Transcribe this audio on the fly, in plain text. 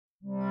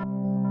Write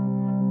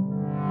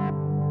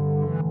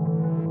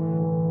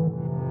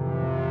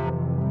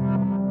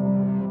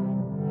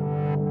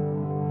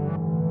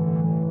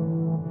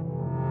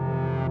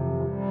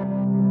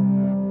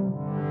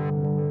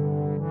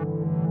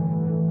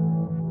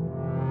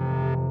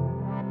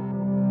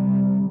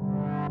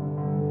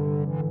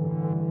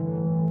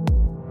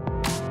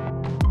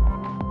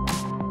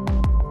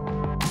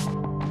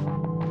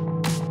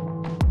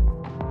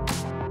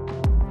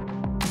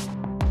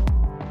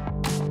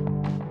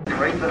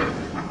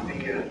the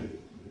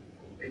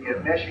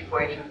mesh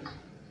equations,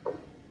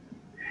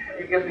 and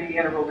you get the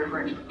integral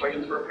differential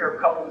equations for a pair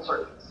of coupled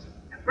circuits.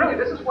 And really,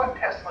 this is what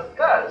Tesla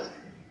does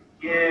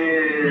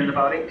in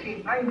about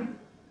 1890,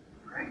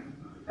 right?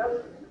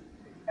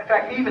 In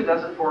fact, he even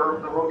does it for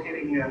the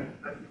rotating the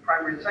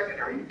primary and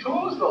secondary. He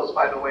tunes those,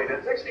 by the way,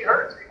 to 60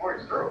 hertz before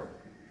he's through.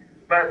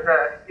 But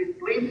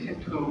it leads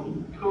him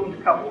to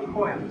tuned coupled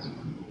coils.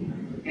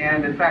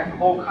 And in fact, the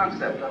whole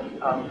concept of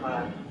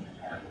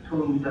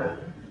tuned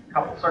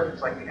coupled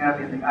circuits like we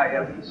have in the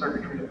IF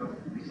circuitry of the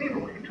receiver,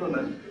 where you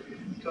tune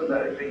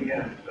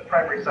the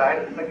primary side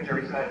and the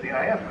secondary side of the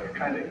IF, where you're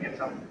trying to get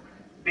some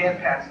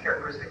bandpass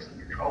characteristics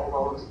and control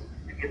those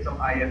to get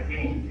some IF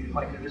gain. You'd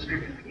like to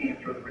distribute the gain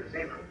through the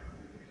receiver.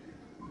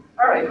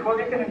 All right, well,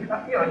 you can,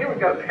 here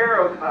we've got a pair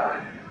of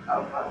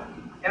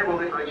integral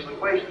differential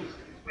equations.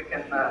 We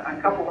can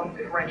uncouple them,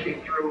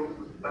 differentiate through,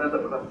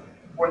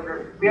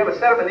 we have a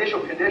set of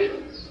initial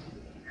conditions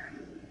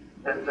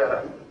that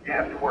you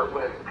have to work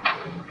with.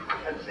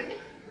 Let's see.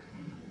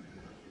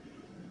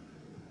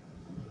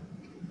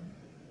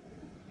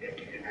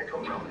 I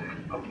told you that.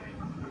 Okay.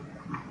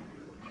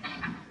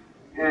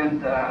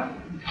 And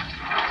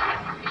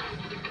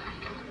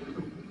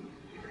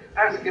I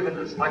was given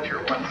this lecture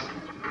once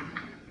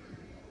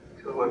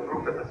to a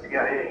group at the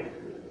CIA.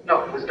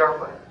 No, it was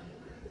DARPA.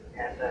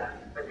 And the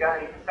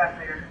guy sat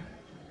there,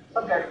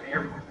 some guy from the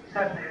airport, he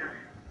sat there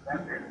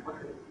and looked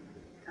at it.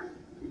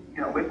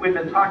 We've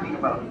been talking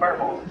about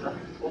fireballs and stuff.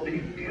 Well, do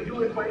you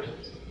do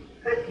equations?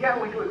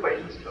 Yeah, we do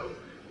equations too.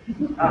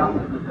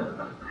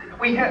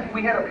 We had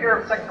a pair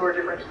of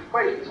second-order differential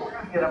equations, so we're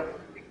going to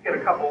get a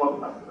couple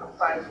of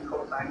sines and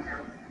cosines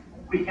here.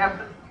 We have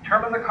to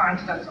determine the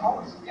constants.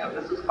 All this,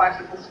 this is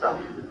classical stuff.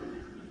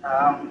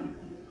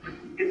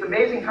 It's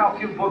amazing how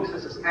few books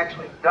this is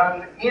actually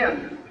done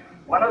in.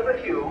 One of the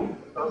few,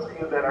 those of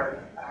you that are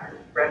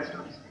grad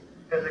students,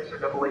 physics or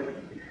double A,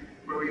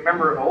 will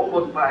remember an old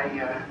book by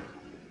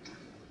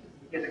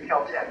is at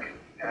Caltech.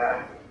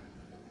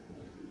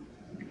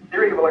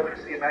 Theory of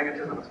Electricity and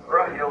Magnetism. It's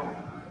McGraw-Hill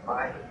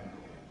by,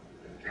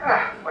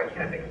 why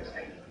can't I think of his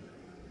name?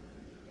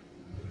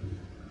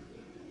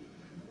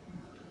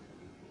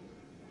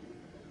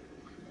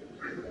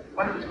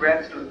 One of his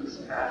grad students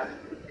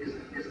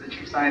is the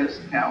chief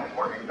scientist now,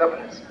 or up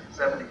in his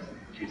 70s,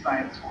 chief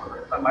scientist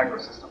for Sun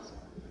Microsystems.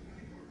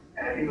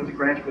 And he was a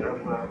graduate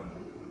of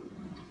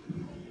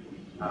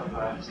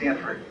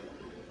Stanford.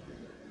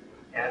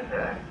 And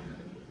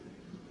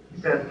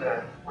he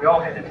said we all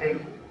had to take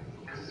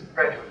this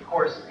graduate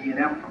course,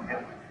 D&M, from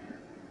him,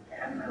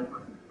 and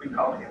we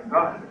called him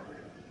God.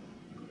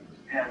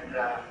 And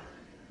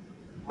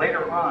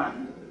later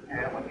on,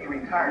 when he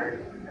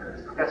retired,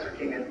 his professor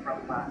came in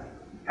from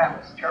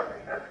Pappas,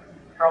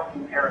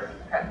 Charlton Harris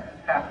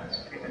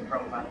Pappas came in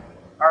from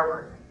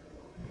Harvard,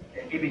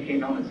 and he became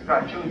known as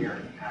Scott Jr.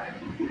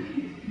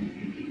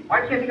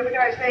 Why can't I think of the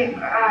guy's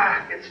name?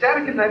 It's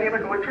static and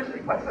dynamic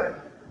electricity. What's that?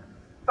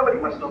 Somebody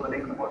must know the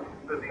name of the book.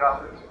 The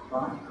authors.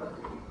 No,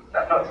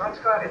 it's not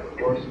Scott.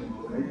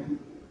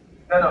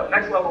 No,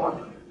 next level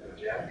up.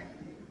 Jack.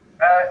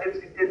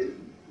 It's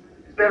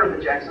better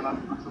than Jackson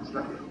on some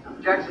stuff.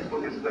 Jackson's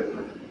book is good,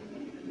 but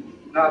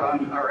not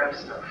on RF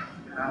stuff.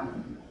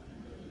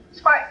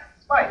 Smythe.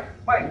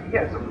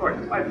 Yes, of course,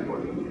 Smythe's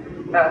book.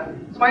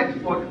 Smythe's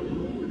book,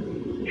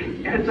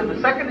 and it's in the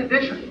second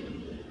edition.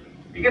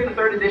 You get the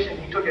third edition,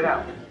 he took it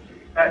out.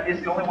 Is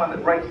the only one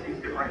that writes these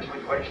differential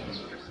equations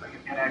for this thing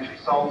and actually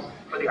solves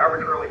for the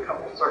arbitrarily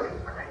coupled circuit.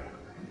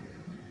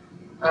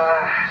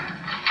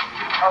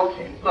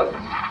 Okay, look,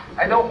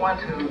 I don't want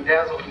to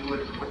dazzle you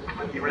with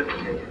the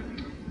arithmetic,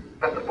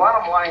 but the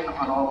bottom line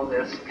on all of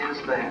this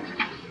is that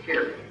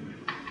here,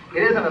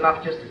 it isn't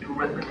enough just to do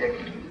arithmetic.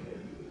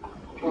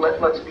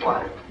 Let's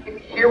plot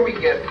it. Here we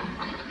get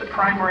the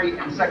primary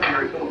and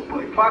secondary.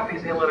 When we plot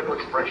these analytical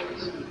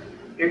expressions,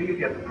 here you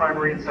get the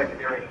primary and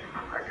secondary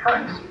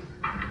currents.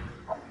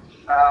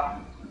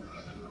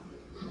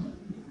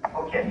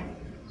 Okay,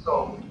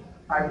 so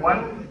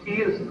I1 T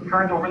is the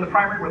current over in the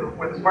primary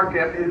where the spark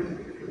gap is.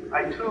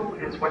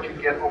 I2 is what you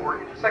get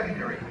over in the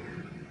secondary.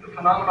 The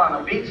phenomenon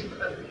of beats.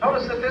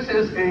 Notice that this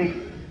is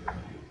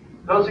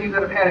those of you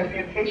that have had a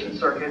communications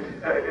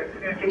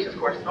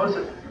course, notice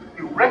that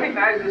you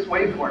recognize this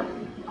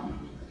waveform.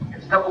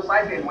 It's double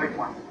sideband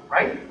waveform,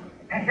 right?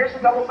 And here's the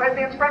double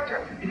sideband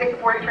spectrum. You take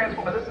the Fourier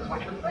transform, and this is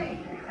what you're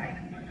seeing, right?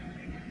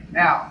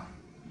 Now,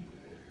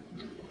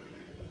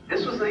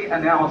 this was the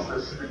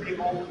analysis that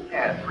people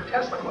had for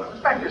Tesla coils.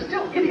 In fact, there's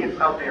still idiots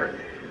out there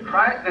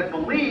that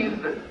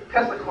believe that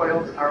Tesla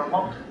coils are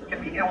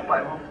can be handled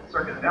by multiple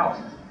circuit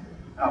analysis.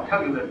 And I'll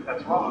tell you that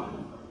that's wrong.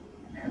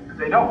 And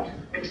they don't,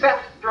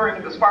 except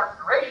during the spark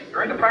duration.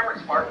 During the primary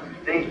spark,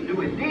 they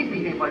do indeed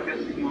behave like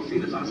this, and you will see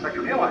this on a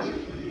spectrum analyzer.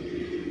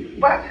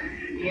 But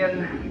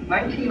in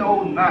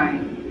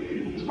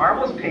 1909, this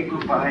marvelous paper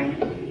by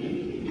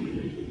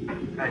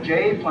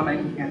J.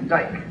 Fleming and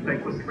Dyke.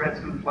 Dyke was the grad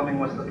student, Fleming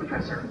was the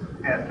professor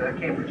at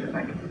Cambridge,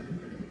 I think.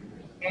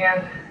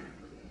 And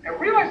I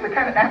realized the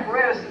kind of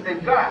apparatus that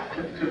they've got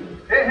they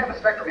didn't have a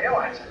spectrum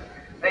analyzer.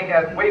 They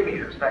had wave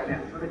meters back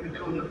then, so they could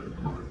tune them.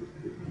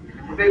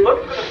 They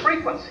looked for the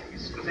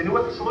frequencies because they knew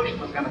what the solution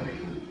was going to be.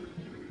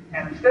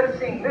 And instead of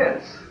seeing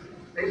this,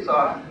 they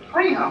saw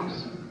 3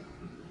 humps.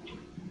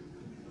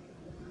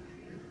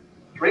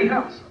 3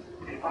 humps.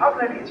 Okay, well, how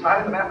can that be? It's not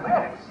in the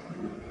mathematics.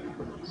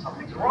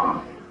 Something's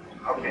wrong.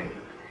 Okay.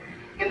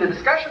 In the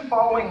discussion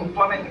following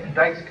Fleming and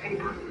Dyke's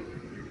paper,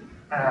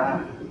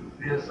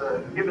 there's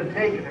a give and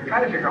take, and they're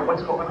trying to figure out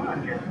what's going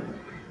on here.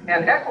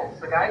 And Eccles,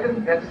 the guy that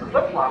invents the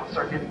flip-flop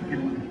circuit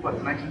in,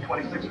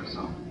 1926 or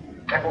so.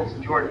 Eccles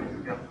and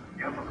Jordan,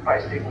 from the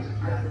bistables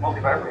and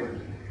multivibrators.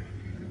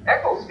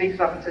 Eccles speaks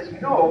up and says,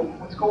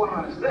 what's going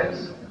on is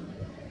this.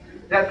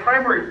 That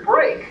primary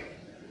break,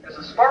 there's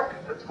a spark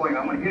that's going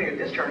on when you're getting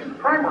a discharge in the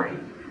primary.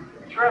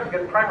 You sure have to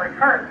get a primary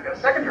current, you got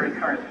a secondary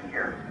current in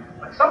here.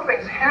 But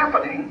something's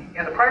happening,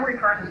 and the primary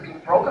current is being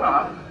broken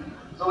off,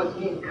 so it's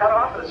being cut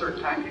off at a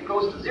certain time. It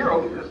goes to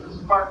 0 because the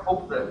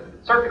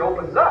circuit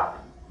opens up.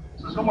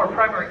 So there's no more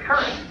primary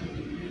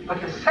current.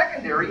 But the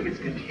secondary is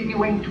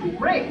continuing to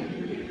ring.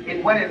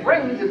 And when it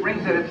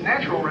rings at its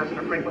natural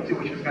resonant frequency,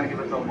 which is going to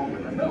give us a loop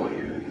in the middle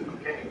here.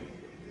 Okay.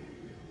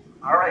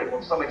 All right,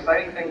 well, some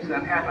exciting things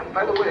then happen.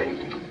 By the way,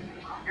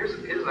 here's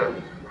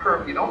a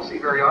curve you don't see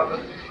very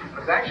often. It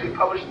was actually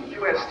published in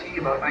QST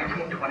about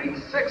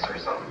 1926 or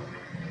so,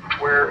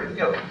 where,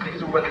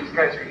 these are when these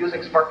guys are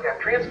using spark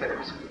gap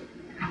transmitters.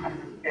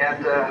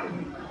 And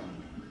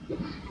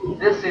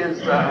this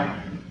is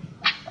the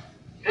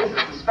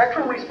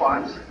spectral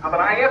response of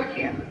an IF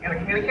can in a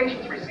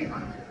communications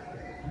receiver.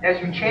 As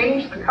you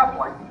change the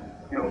coupling,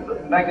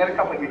 the magnetic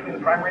coupling between the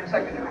primary and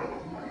secondary,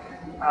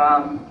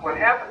 what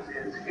happens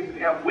is, if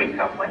you have weak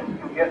coupling,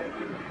 you'll get a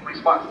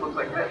response that looks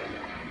like this.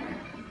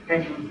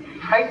 As you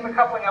tighten the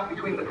coupling up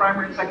between the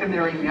primary and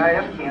secondary in the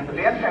IF can, the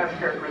bandpass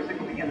characteristic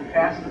will begin to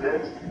pass to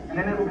this, and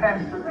then it'll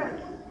pass to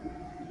this.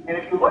 And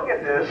if you look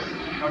at this,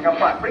 I'm going to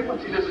plot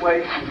frequency this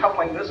way and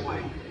coupling this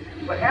way.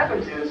 What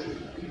happens is,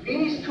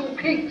 these 2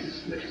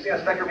 peaks that you see on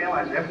a spectrum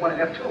analyzer, F1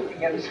 and F2,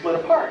 begin to split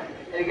apart,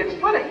 and it gets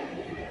splitting.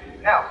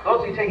 Now,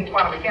 those of you taking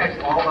quantum mechanics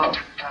know all about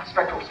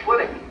spectral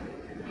splitting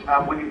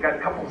when you've got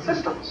coupled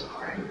systems.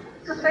 Right?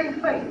 It's the same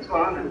thing that's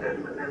going on in the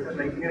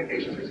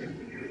communications receiver.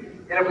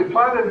 And if we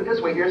plotted it this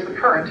way, here's the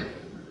current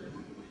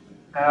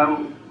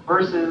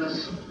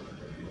versus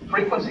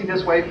frequency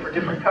this way for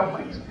different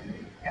couplings.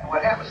 And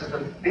what happens is the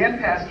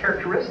bandpass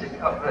characteristic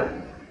of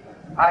the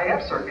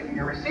IF circuit in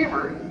your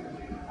receiver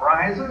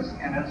rises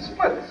and then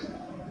splits.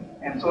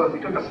 And so if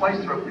we took a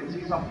slice through it, we'd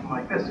see something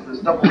like this, with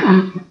this double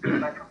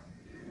spectrum.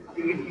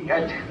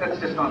 That's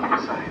just on the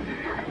side.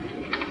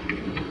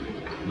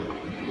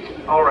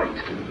 All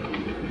right.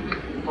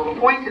 Well, the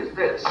point is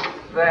this,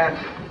 that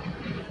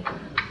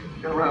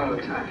I'm going to run out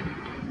of time.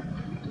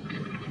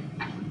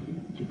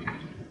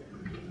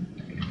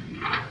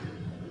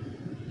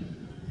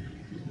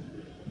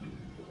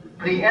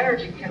 The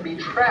energy can be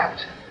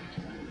trapped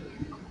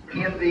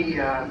in the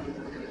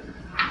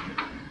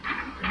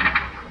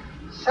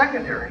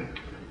secondary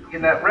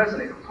in that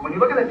resonator. So when you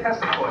look at a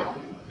Tesla coil,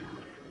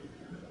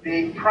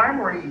 the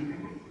primary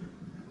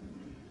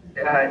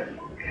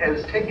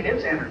has taken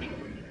its energy.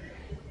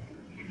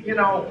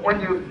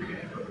 When you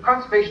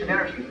conservation of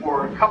energy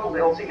for coupled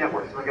LC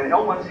networks, like an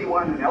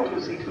L1C1 and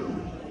L2C2,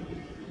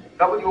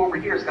 W over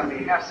here is going to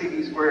be half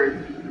CV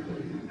squared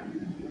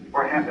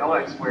or half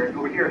LX squared.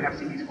 Over here, half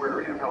CV squared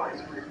or half LI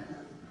squared.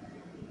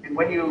 And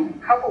when you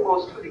couple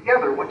those 2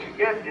 together, what you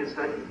get is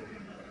that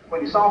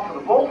when you solve for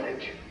the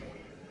voltage,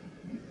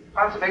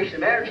 conservation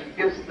of energy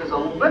there's a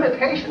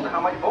limitation to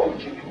how much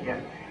voltage you can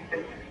get.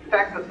 In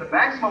fact, that the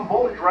maximum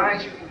voltage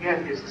rise you can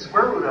get is the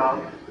square root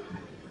of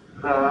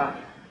the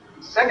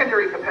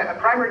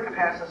primary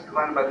capacitance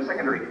divided by the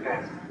secondary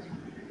capacitance.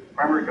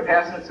 Primary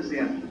capacitance is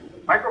in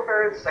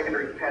microfarads,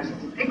 secondary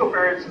capacitance in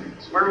picofarads,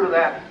 square root of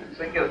that,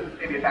 so you get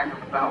maybe a factor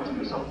of 1,000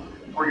 or so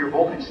for your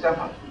voltage step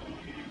up.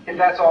 If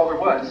that's all there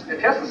was, and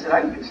Tesla said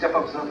I can get step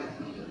ups of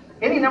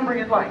any number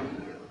you'd like.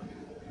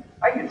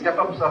 I can get step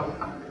ups of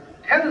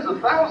tens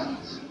of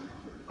thousands.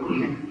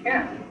 You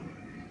can.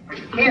 But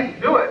you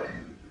can't do it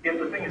if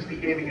the thing is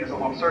behaving as a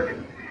lump circuit.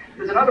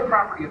 There's another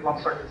property of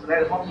lump circuits, and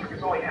that is lump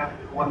circuits only have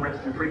 1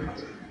 resonant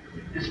frequency.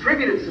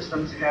 Distributed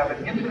systems have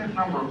an infinite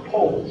number of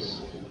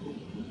poles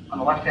on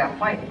the left-hand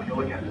plane when you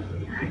look at it.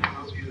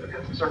 Those of you that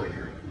have some circuit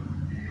theory.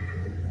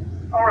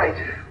 All right,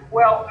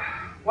 well,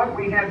 what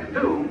we had to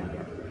do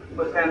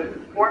was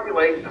then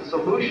formulate a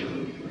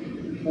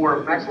solution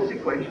for Maxwell's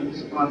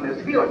equations on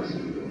this helix.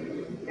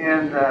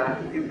 And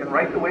you can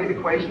write the wave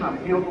equation on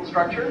the helical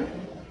structure,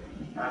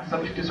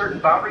 subject to certain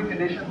boundary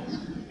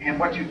conditions. And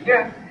what you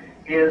get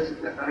is,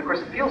 and of course,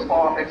 the fields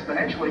fall off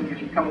exponentially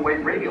if you come away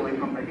radially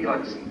from the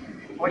helix.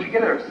 What you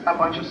get are a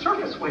bunch of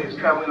surface waves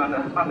traveling on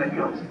the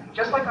helix,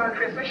 just like on a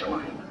transmission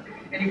line.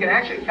 And you can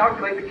actually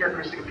calculate the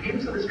characteristic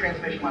impedance of this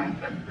transmission line,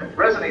 that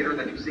resonator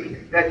that you see.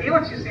 That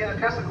helix you see in the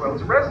Tesla coil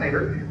is a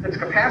resonator that's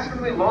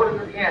capacitively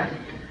loaded at the end.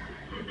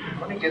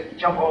 Let me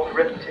jump all the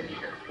arithmetic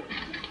here.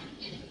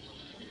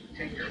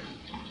 Take your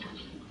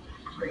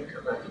break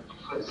to the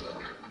good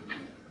stuff.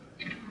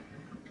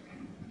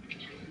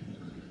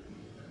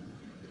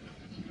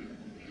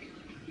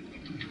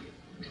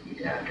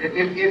 Yeah,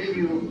 if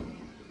you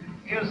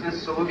use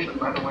this solution,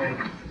 by the way,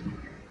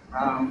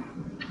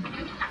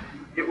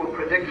 it will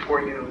predict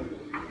for you.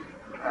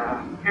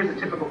 Here's a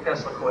typical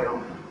Tesla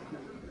coil.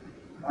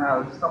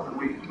 It's something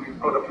we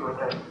wrote up for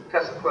the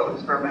Tesla coil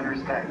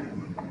experimenters back,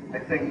 I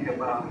think,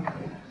 about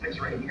 6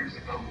 or 8 years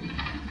ago.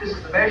 This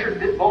is the measured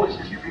bit voltage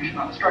distribution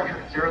on the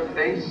structure. 0 at the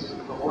base,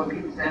 the low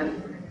impedance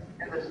end,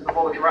 and this is the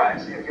voltage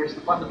rise. Here's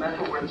the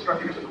fundamental where the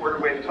structure is a quarter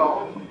wave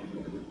tall,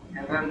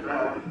 and then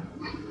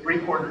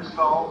 3/4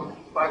 tall,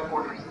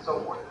 5/4, and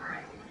so forth.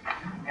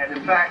 And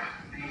in fact,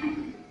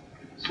 the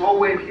slow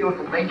wave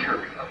helical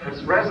nature of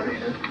this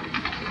resonator,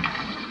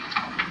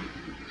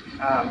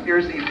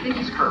 here's the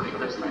impedance curve for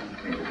this thing.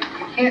 I mean,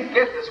 you can't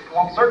get this from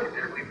lump circuit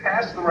theory. We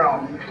passed the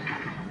realm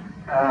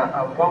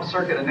of lump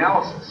circuit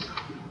analysis.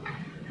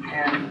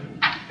 And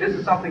this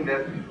is something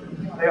that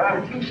they ought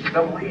to teach the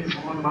double E's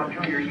along about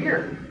junior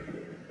year.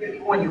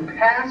 When you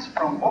pass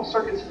from lump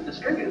circuits to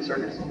distributed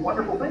circuits, some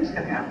wonderful things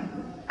can happen.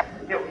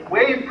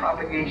 Wave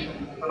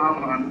propagation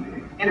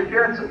phenomenon,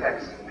 interference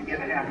effects begin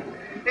to happen.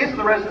 These are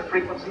the resonant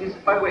frequencies.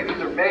 By the way,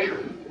 these are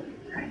measured.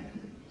 Right?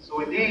 So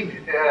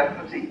indeed,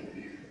 let's see.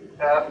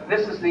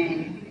 This is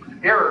the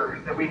error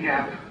that we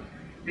have.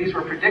 These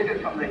were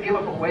predicted from the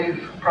helical wave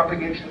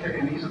propagation theory,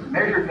 and these are the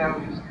measured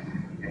values.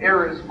 The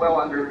error is well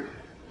under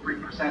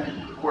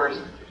 3%, of course,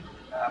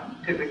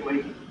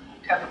 typically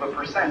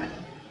 1/10%.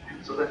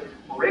 So that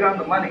we're right on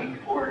the money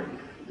for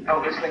how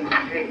this thing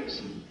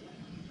behaves.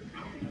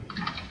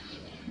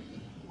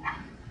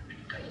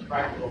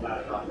 Practical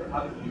matter, Doctor.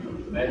 How do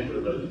you measure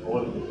those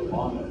voltages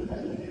along that?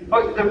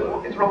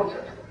 Oh, it's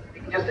relative.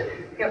 Just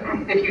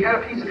if you had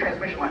a piece of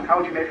transmission line, how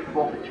would you measure the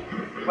voltage?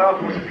 Well,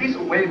 if it was a piece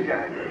of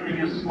waveguide, you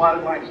use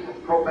slotted lines to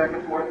probe back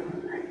and forth.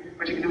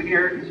 What you can do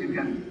here is you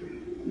can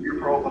your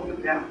probe up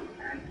and down,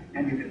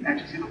 and you can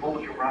actually see the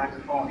voltage will rise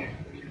and fall if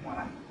you want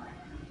to.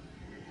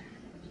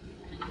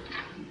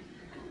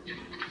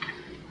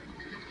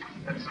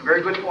 That's a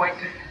very good point.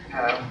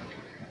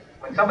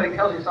 When somebody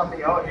tells you something,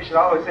 you should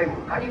always say,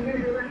 well, how do you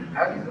measure that?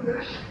 How do you do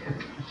this?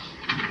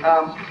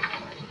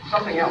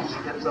 Something else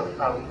that's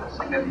of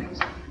significance.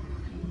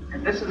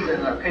 And this is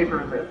in a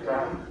paper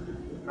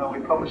that we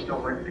published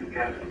over at the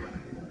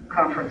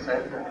conference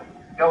at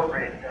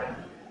Belgrade,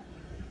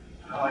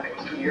 I think it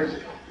was 2 years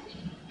ago.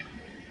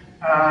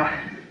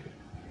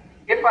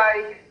 If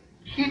I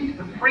keep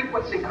the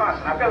frequency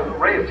constant, I've got an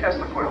array of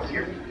Tesla coils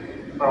here,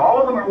 but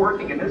all of them are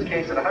working, in this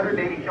case, at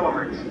 180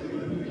 kilohertz.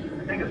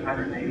 I think it's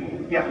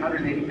 180. Yeah,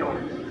 180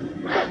 kilohertz.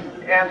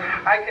 And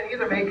I can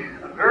either make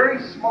a very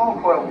small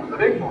coil with a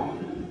big ball,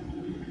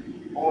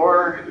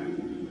 or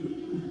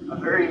a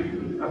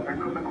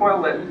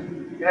coil that,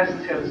 in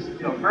essence,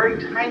 has very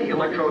tiny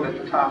electrode at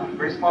the top,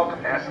 very small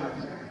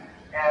capacitance,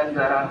 and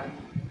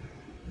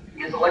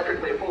is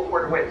electrically a full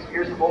quarter wave. So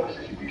here's the voltage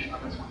distribution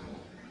on this one.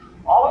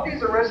 All of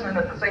these are resonant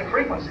at the same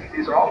frequency.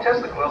 These are all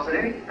Tesla coils that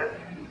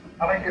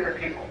how many different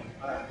people?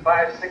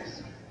 5,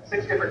 6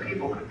 different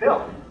people could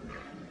build.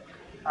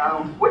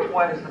 Which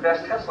one is the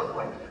best Tesla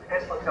coil?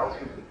 Tesla tells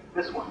you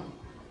this one.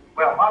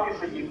 Well,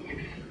 obviously,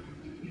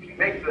 if you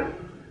make the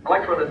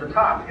electrode at the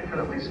top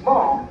infinitely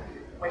small,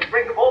 when you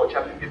bring the voltage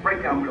up, you can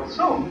break down real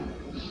soon.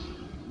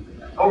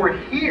 Over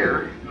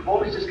here, the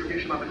voltage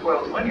distribution on the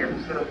coil is linear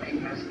instead of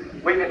being this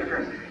wave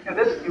interference. And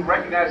this you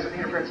recognize as the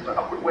interference of an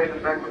upward wave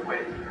and backward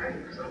wave. Right?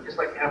 So just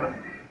like you have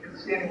it's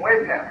a standing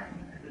wave pattern.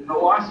 There's no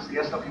losses. The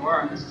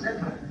SWR on this is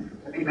infinite.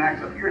 The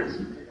Vmax up here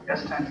is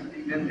S times the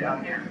Vmin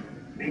down here.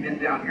 Vmin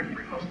down here is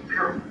pretty close to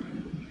 0.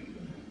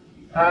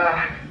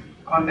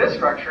 On this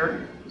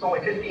structure, it's only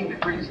 15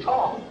 degrees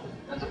tall.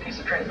 That's a piece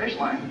of transmission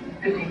line,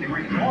 15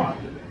 degrees long.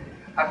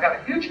 I've got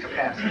a huge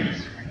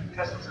capacitance.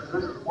 Tesla says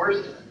this is the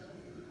worst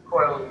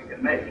coil you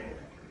can make. It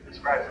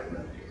describes it in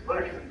the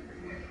literature.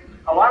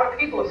 A lot of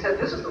people have said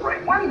this is the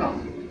right one, though.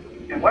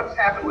 And what's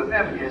happened with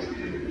them is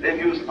they've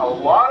used a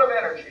lot of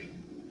energy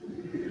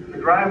to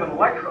drive an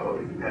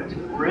electrode that's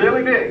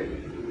really big.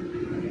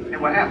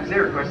 And what happens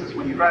there, of course, is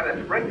when you drive that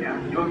to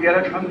breakdown, you'll get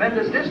a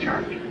tremendous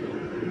discharge.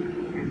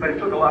 But it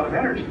took a lot of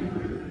energy.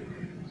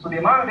 So the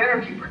amount of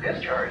energy per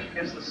discharge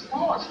is the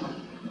smallest one.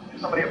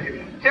 Somebody up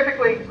here.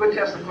 Typically, good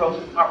Tesla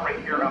coils operate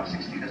here around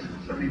 60 to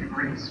 70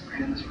 degrees,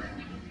 right in this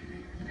range.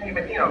 And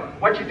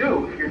what you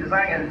do, if you're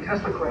designing a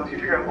Tesla coil, you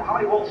figure out, well, how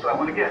many volts do I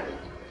want to get?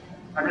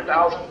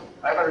 100,000,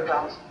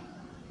 500,000?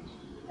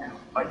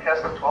 By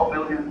Tesla, 12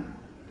 million.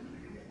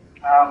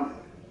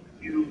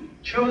 You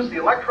choose the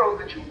electrode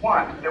that you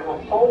want that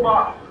will hold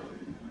off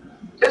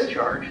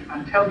discharge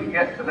until you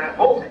get to that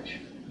voltage.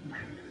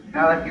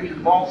 Now that gives you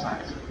the ball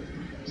size.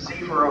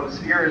 C for a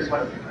sphere is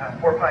what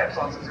 4 pi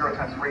epsilon sub 0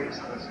 times the radius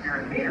of the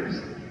sphere in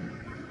meters.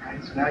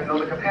 Right, so now you know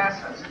the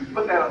capacitance. You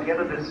put that on the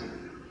end of this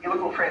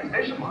helical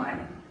transmission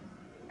line,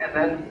 and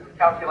then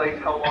calculate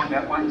how long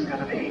that line is going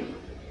to be.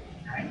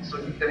 Right, so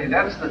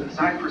that's the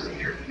design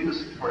procedure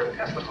used for a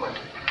Tesla coil.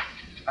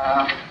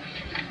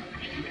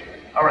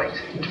 All right,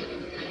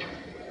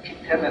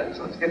 10 minutes.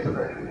 Let's get to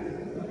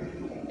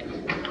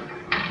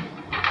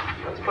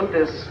let's put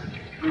this.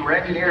 We were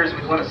engineers.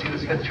 We want to see the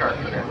Smith chart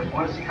for that. We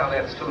want to see how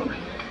that's tuned.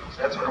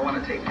 So that's what I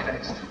want to take you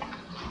next.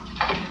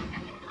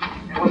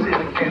 And we'll see if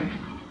we can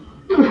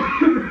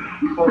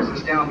close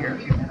this down here in a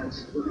few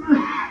minutes.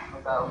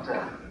 About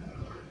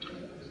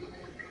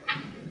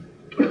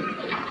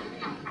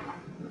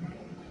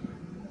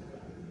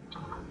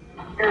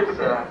here's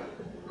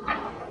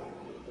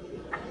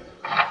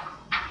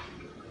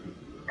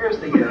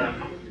the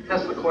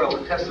Tesla coil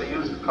that Tesla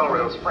used in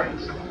Colorado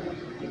Springs.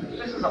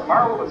 This is a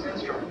marvelous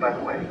instrument, by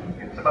the way.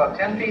 It's about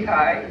 10 feet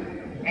high,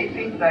 8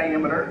 feet in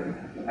diameter.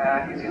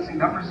 He's using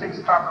number 6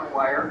 copper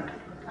wire.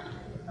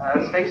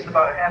 It's spaced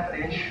about 1/2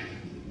 inch.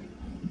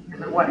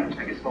 Is it 1 inch? I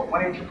think it's about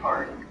 1 inch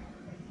apart.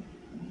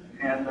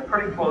 And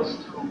pretty close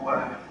to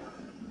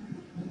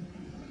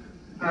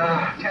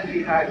 10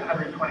 feet high is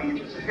 120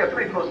 inches. So he's got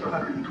pretty close to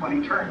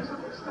 120 turns on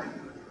this thing.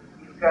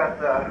 He's got,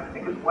 I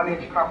think it's 1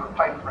 inch copper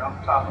pipe around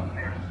the top of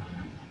there,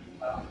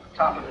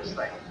 top of this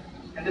thing.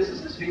 And this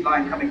is his feed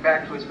line coming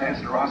back to his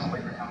master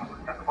oscillator down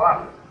at the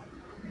bottom.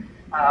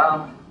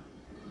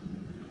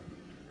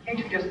 Can't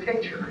you just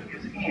picture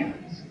his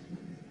hands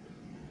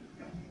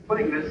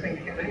putting this thing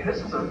together? This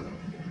is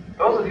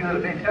those of you that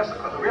have made Tesla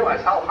coils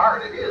realize how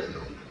hard it is to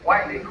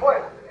wind a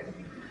coil.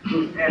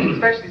 And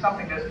especially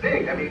something this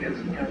big. I mean,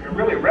 you're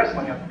really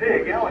wrestling a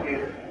big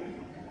alligator.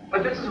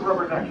 But this is a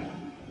rubber ducky,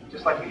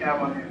 just like you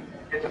have on here.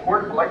 It's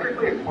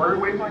electrically a quarter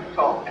wavelength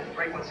tall at the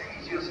frequency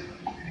he's using.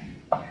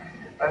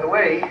 By the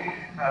way,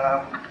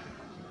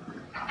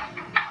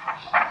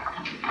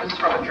 this is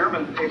from a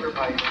German paper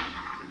by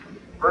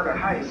Werner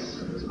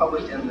Heiss. It was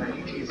published in the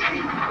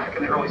ETC back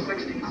in the early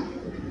 60s.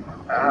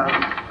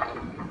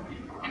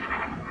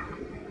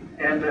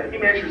 And he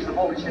measures the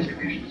voltage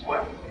distribution as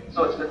well.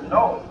 So it's been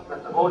known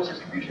that the voltage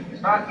distribution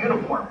is not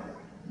uniform.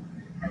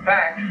 In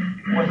fact,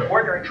 with the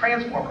ordinary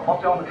transformer,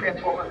 multi-element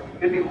transformer,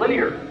 it'd be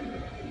linear.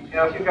 You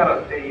know, if you've got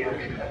a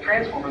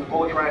transformer, the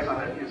voltage rise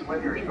on it is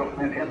linear as you go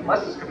from end to end,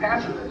 unless it's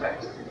capacitive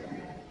effects.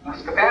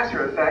 Unless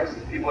capacitor effects,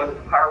 people at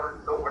Harvard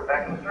and so forth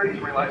back in the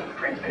 30s realized the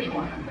transmission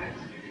line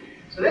effects.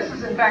 So this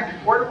is in fact a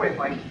quarter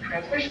wavelength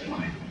transmission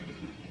line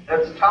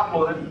that's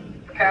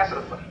top-loaded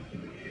capacitively.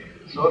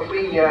 So if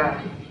we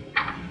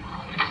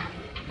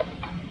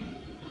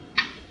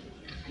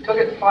took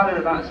it and plotted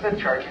it on a Smith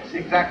chart, you can see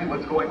exactly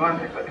what's going on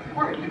there. But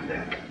before we do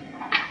that,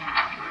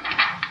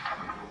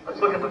 let's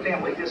look at the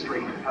family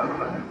history of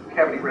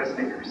cavity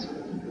resonators.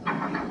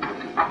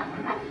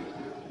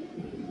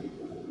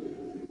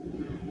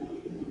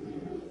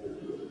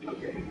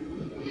 Okay.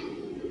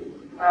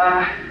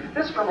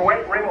 This is from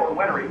Ramo and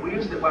Wenery. We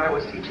used it when I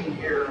was teaching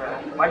here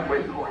the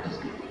microwave course.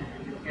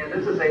 And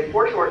this is a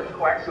foreshortened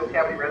coaxial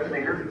cavity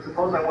resonator.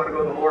 Suppose I want to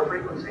go to lower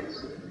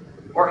frequencies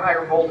or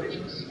higher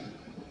voltages.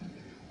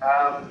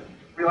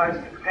 Realize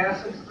the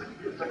capacitance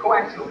is a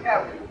coaxial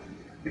cavity.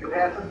 The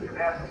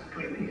capacitance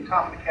between the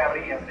top of the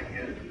cavity and the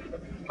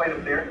plate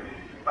up there.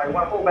 If I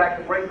want to hold back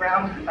the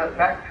breakdown,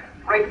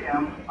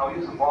 I'll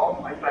use a ball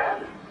like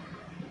that.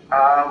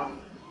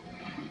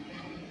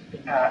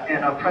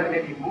 And I'll try to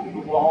maybe move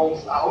the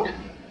walls out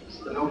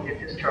so they don't get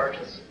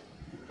discharges.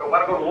 If I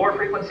want to go to lower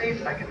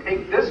frequencies, I can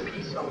take this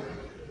piece of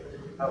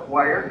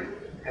wire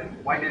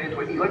and wind it into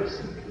a helix.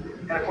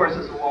 And of course,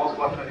 as the walls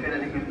go up to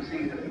infinity, you can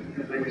see that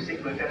as they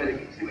receive to infinity,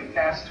 you can see we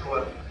pass to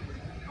a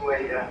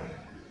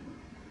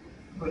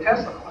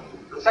Tesla coil,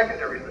 the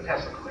secondary of the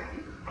Tesla coil.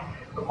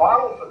 The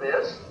model for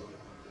this,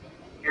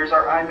 here's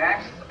our I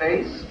max at the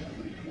base.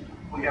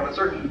 We have a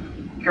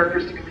certain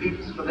characteristic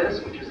impedance for this,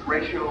 which is the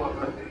ratio of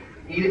the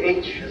E to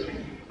H as we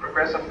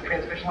progress up the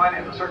transmission line,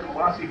 and a certain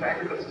velocity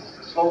factor because it's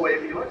a slow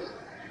wave helix.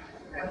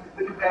 And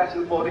the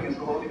capacitive loading is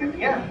the loading at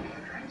the end.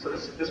 So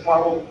this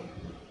model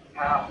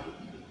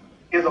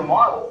is a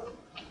model,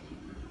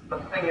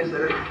 but the thing is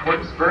that it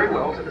works very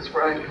well to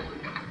describe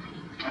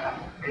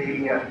a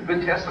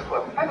good Tesla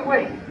coil. By the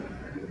way,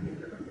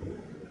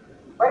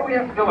 why do we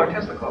have to build our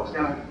Tesla coils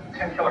down at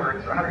 10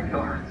 kilohertz or 100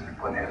 kilohertz or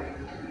what have you?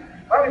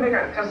 Why do we make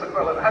our Tesla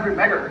coil at 100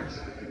 megahertz?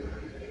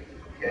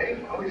 Okay,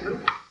 well, we said.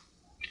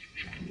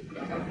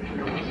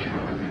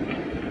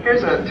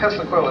 Here's a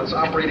Tesla coil that's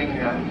operating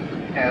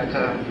at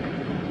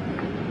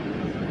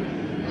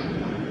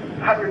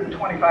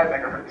 125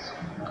 megahertz.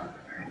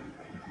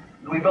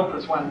 We built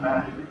this one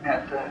at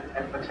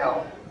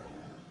Battelle.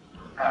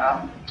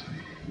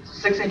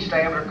 It's a 6-inch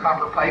diameter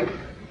copper pipe,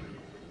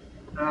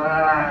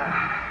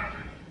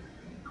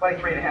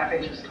 23.5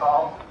 inches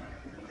tall.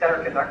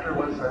 Center conductor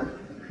was a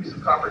piece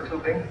of copper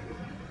tubing.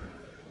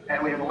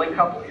 And we have a link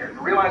couple here.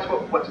 To realize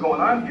what's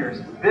going on here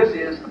is this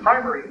is the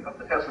primary of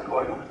the Tesla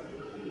coil.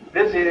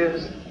 This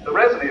is the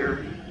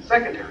resonator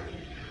secondary.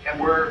 And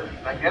we're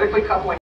magnetically coupling